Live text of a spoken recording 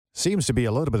Seems to be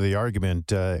a little bit of the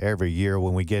argument every year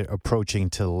when we get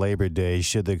approaching to Labor Day.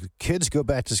 Should the kids go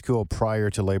back to school prior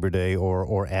to Labor Day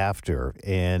or after?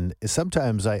 And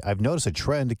sometimes I've noticed a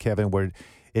trend, Kevin, where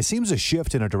it seems to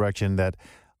shift in a direction that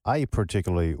I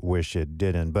particularly wish it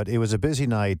didn't. But it was a busy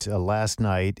night last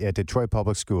night at Detroit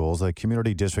Public Schools. The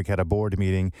community district had a board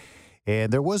meeting,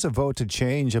 and there was a vote to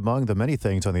change, among the many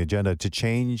things on the agenda, to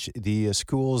change the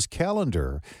school's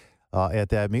calendar at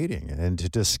that meeting and to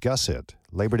discuss it.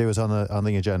 Labor Day was on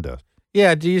the agenda.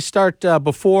 Yeah, do you start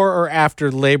before or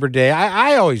after Labor Day?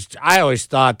 I always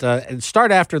thought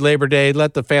start after Labor Day.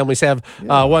 Let the families have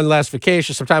one last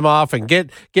vacation, some time off, and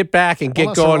get back and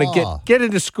get going and get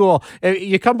into school.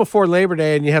 You come before Labor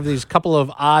Day and you have these couple of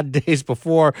odd days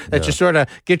before that you sort of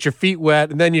get your feet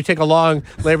wet, and then you take a long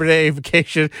Labor Day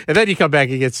vacation, and then you come back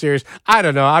and get serious. I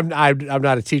don't know. I'm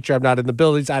not a teacher. I'm not in the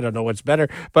buildings. I don't know what's better,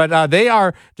 but they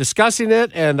are discussing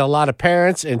it, and a lot of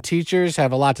parents and teachers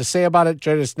have a lot to say about it.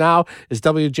 Join us now is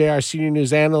WJR Senior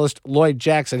News Analyst Lloyd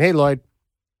Jackson. Hey, Lloyd.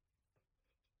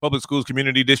 Public Schools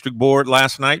Community District Board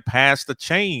last night passed a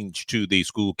change to the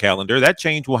school calendar. That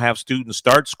change will have students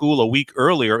start school a week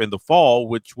earlier in the fall,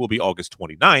 which will be August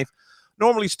 29th.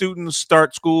 Normally, students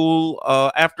start school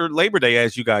after Labor Day,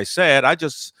 as you guys said. I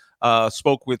just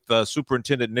spoke with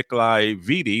Superintendent Nikolai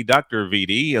Vitti, Dr.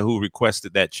 Vitti, who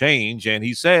requested that change, and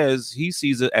he says he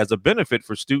sees it as a benefit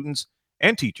for students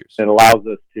and teachers. It allows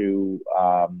us to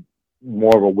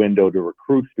more of a window to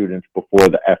recruit students before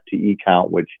the FTE count,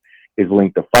 which is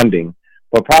linked to funding.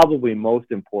 But probably most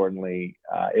importantly,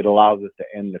 it allows us to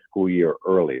end the school year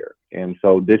earlier. And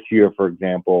so this year, for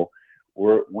example,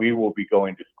 we will be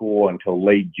going to school until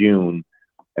late June.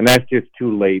 And that's just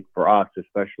too late for us,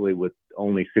 especially with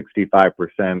only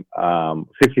 65%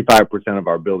 of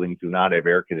our buildings do not have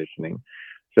air conditioning.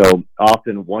 So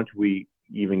often once we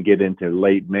even get into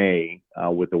late May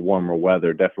with the warmer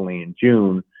weather, definitely in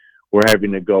June, we're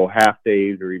having to go half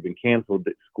days or even cancel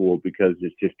school because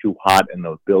it's just too hot in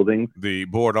those buildings. The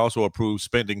board also approved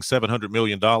spending $700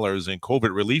 million in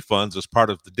COVID relief funds as part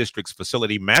of the district's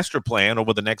facility master plan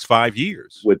over the next 5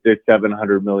 years. With this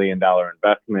 $700 million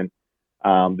investment,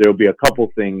 there'll be a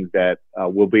couple things that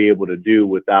we'll be able to do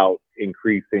without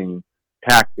increasing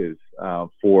taxes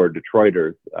for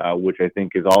Detroiters, which I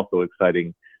think is also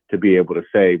exciting to be able to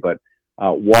say. But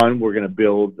one, we're going to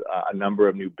build a number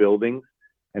of new buildings.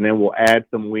 And then we'll add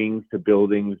some wings to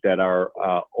buildings that are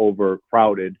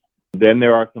overcrowded. Then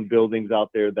there are some buildings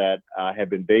out there that have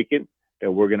been vacant that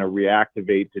we're going to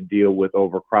reactivate to deal with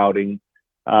overcrowding.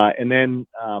 And then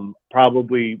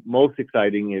probably most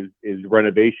exciting is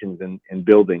renovations in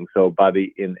buildings. So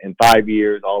in 5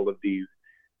 years, all of these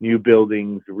new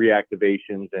buildings,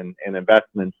 reactivations, and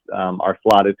investments are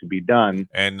slotted to be done.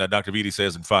 And Dr. Vitti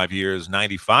says in 5 years,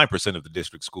 95% of the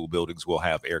district school buildings will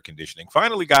have air conditioning.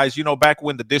 Finally, guys, back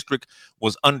when the district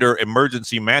was under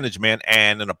emergency management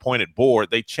and an appointed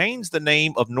board, they changed the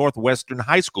name of Northwestern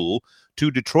High School to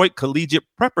Detroit Collegiate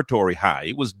Preparatory High.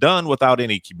 It was done without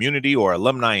any community or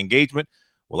alumni engagement.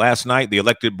 Well, last night, the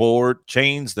elected board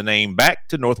changed the name back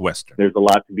to Northwestern. There's a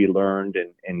lot to be learned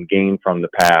and gained from the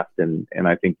past, and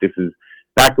I think this is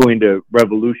not going to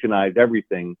revolutionize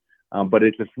everything, but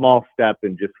it's a small step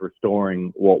in just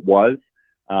restoring what was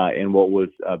and what was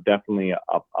definitely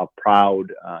a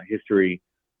proud history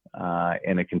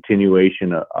and a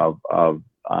continuation of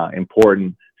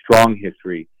important, strong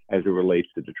history as it relates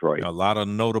to Detroit. A lot of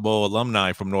notable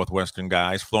alumni from Northwestern,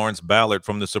 guys. Florence Ballard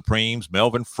from the Supremes,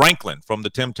 Melvin Franklin from the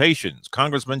Temptations,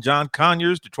 Congressman John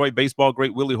Conyers, Detroit baseball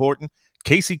great Willie Horton,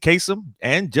 Casey Kasem,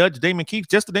 and Judge Damon Keefe,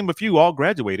 just to name a few, all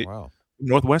graduated from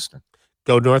Northwestern.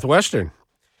 Go Northwestern.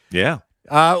 Yeah.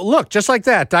 Look, just like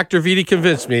that, Dr. Vitti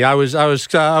convinced me. I was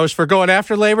for going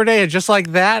after Labor Day, and just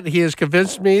like that, he has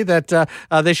convinced me that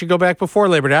they should go back before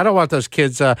Labor Day. I don't want those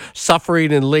kids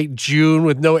suffering in late June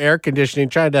with no air conditioning,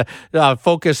 trying to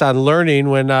focus on learning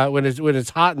when it's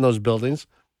hot in those buildings.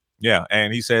 Yeah,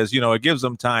 and he says, it gives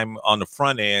them time on the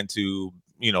front end to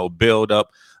build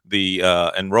up the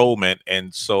enrollment,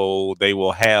 and so they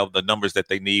will have the numbers that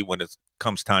they need when it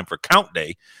comes time for count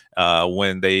day,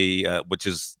 when they which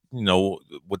is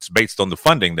what's based on the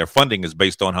funding. Their funding is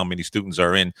based on how many students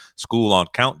are in school on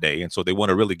count day. And so they want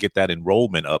to really get that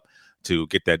enrollment up to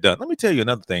get that done. Let me tell you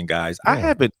another thing, guys. I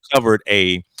haven't covered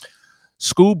a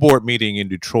school board meeting in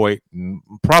Detroit in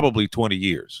probably 20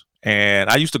 years. And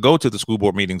I used to go to the school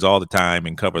board meetings all the time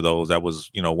and cover those. That was,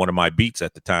 one of my beats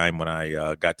at the time when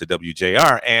I got to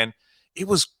WJR. And it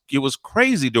was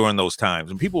crazy during those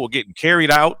times. And people were getting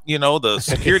carried out, the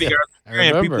security guards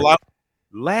carrying people out.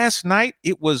 Last night,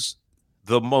 it was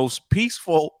the most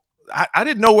peaceful I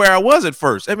didn't know where I was at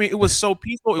first. I mean, it was so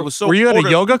peaceful. It was so. Were you in a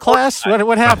yoga class?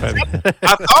 What happened?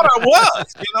 I thought I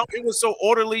was. It was so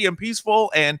orderly and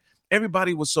peaceful, and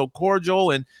everybody was so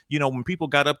cordial. And when people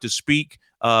got up to speak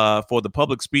for the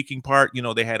public speaking part,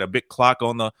 they had a big clock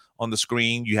on the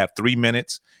screen. You have 3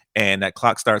 minutes, and that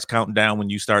clock starts counting down when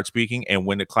you start speaking. And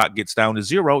when the clock gets down to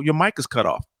 0, your mic is cut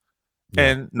off. Yeah.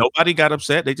 And nobody got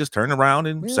upset. They just turned around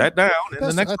and sat down.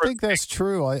 And I think that's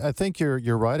true. I think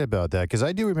you're right about that, because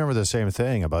I do remember the same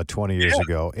thing about 20 years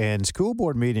ago. And school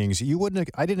board meetings,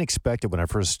 I didn't expect it when I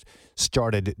first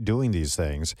started doing these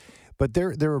things, but they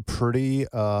were pretty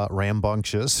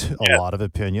rambunctious. A lot of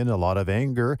opinion, a lot of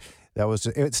anger.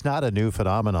 It's not a new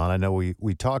phenomenon. I know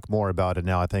we talk more about it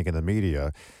now, I think, in the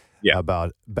media.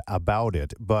 About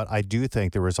it, but I do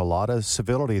think there is a lot of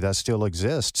civility that still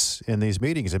exists in these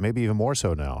meetings, and maybe even more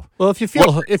so now. Well, if you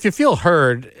feel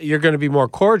heard, you're going to be more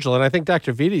cordial, and I think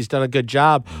Dr. Vidi's done a good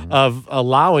job of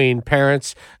allowing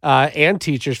parents and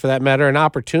teachers, for that matter, an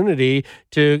opportunity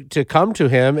to come to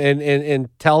him and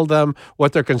tell them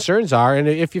what their concerns are, and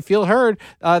if you feel heard,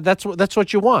 that's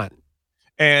what you want.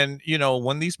 And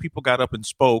when these people got up and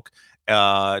spoke,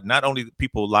 not only the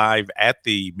people live at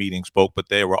the meeting spoke, but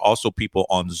there were also people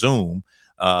on Zoom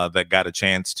that got a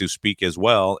chance to speak as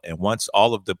well. And once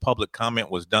all of the public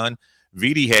comment was done,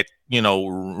 Vidi had,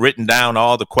 written down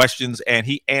all the questions, and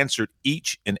he answered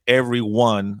each and every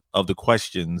one of the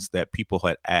questions that people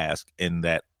had asked in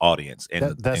that audience.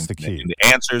 And that's the key. And the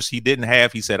answers he didn't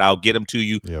have, he said, "I'll get them to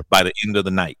you by the end of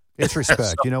the night." It's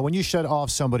respect. When you shut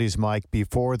off somebody's mic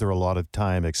before their allotted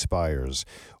time expires,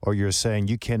 or you're saying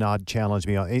you cannot challenge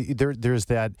me, there's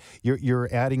that, you're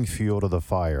adding fuel to the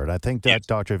fire. And I think that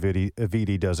Dr.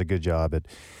 Vidi does a good job at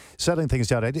settling things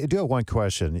down. I do have one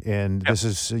question, and this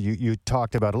is, you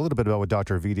talked about a little bit about what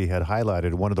Dr. Vidi had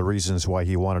highlighted. One of the reasons why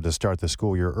he wanted to start the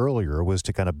school year earlier was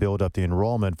to kind of build up the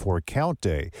enrollment for Count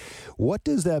Day. What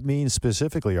does that mean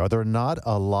specifically? Are there not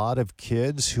a lot of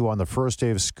kids who on the first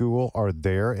day of school are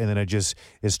there, and then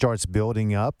it starts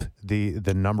building up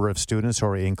the number of students who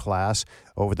are in class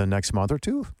over the next month or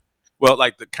two? Well,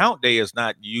 like the Count Day is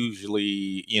not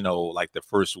usually, like the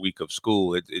first week of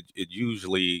school. It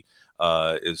usually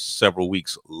is several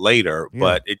weeks later,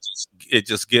 but it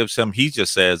just gives him. He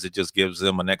just says it just gives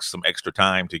them some extra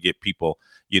time to get people,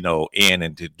 in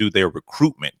and to do their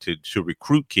recruitment, to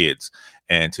recruit kids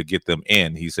and to get them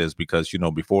in. He says because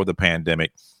before the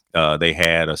pandemic, they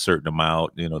had a certain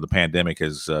amount. The pandemic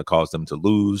has caused them to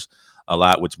lose a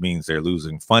lot, which means they're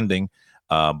losing funding.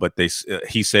 But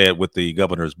he said with the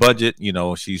governor's budget,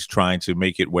 she's trying to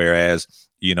make it whereas,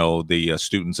 the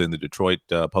students in the Detroit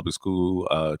public school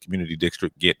community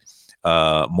district get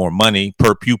more money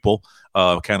per pupil,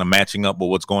 kind of matching up with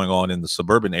what's going on in the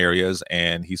suburban areas.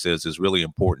 And he says it's really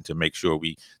important to make sure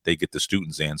they get the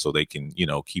students in so they can,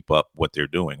 keep up what they're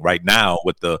doing right now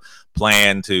with the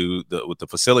plan with the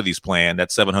facilities plan.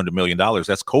 That's $700 million.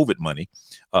 That's COVID money.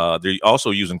 They're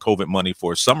also using COVID money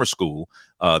for summer school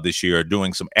this year,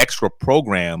 doing some extra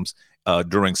programs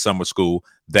during summer school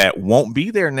that won't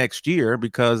be there next year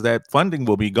because that funding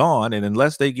will be gone. And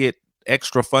unless they get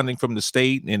extra funding from the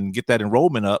state and get that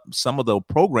enrollment up, some of the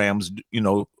programs,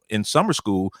 in summer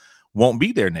school won't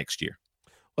be there next year.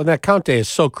 Well, that Count Day is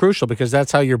so crucial because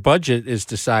that's how your budget is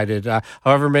decided.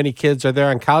 However many kids are there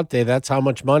on Count Day, that's how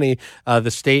much money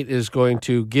the state is going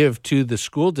to give to the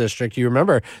school district. You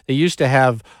remember they used to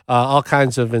have all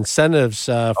kinds of incentives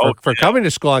for coming to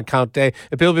school on Count Day,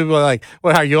 and people were like,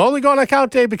 "Well, are you only going on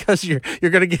Count Day because you're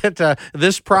going to get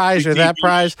this prize or that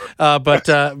prize?" But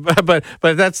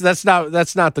that's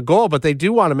not the goal. But they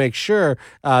do want to make sure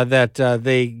that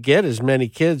they get as many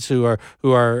kids who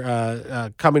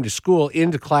are coming to school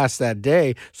into class that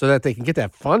day so that they can get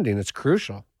that funding. It's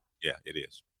crucial. Yeah, it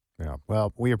is. Yeah.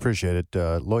 Well, we appreciate it.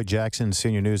 Lloyd Jackson,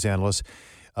 senior news analyst.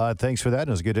 Thanks for that.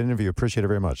 It was a good interview. Appreciate it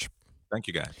very much. Thank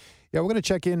you, guys. Yeah, we're going to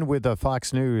check in with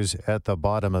Fox News at the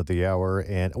bottom of the hour.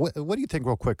 And what do you think,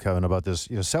 real quick, Kevin, about this?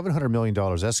 $700 million,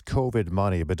 that's COVID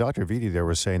money. But Dr. Vidi there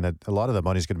was saying that a lot of the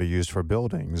money is going to be used for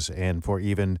buildings and for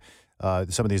even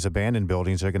some of these abandoned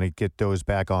buildings. They're going to get those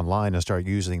back online and start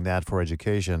using that for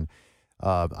education.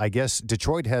 I guess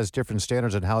Detroit has different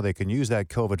standards on how they can use that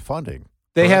COVID funding.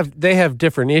 They have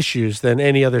different issues than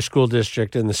any other school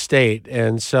district in the state,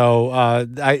 and so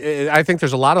I think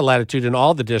there's a lot of latitude in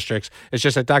all the districts. It's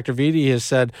just that Dr. Vidi has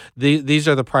said these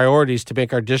are the priorities to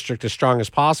make our district as strong as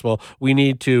possible. We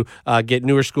need to get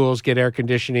newer schools, get air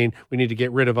conditioning. We need to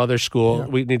get rid of other schools. Yeah.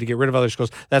 We need to get rid of other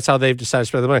schools. That's how they've decided to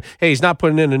spend the money. Hey, he's not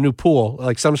putting in a new pool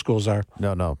like some schools are.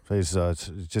 No, he's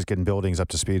just getting buildings up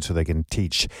to speed so they can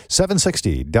teach.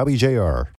 760 WJR.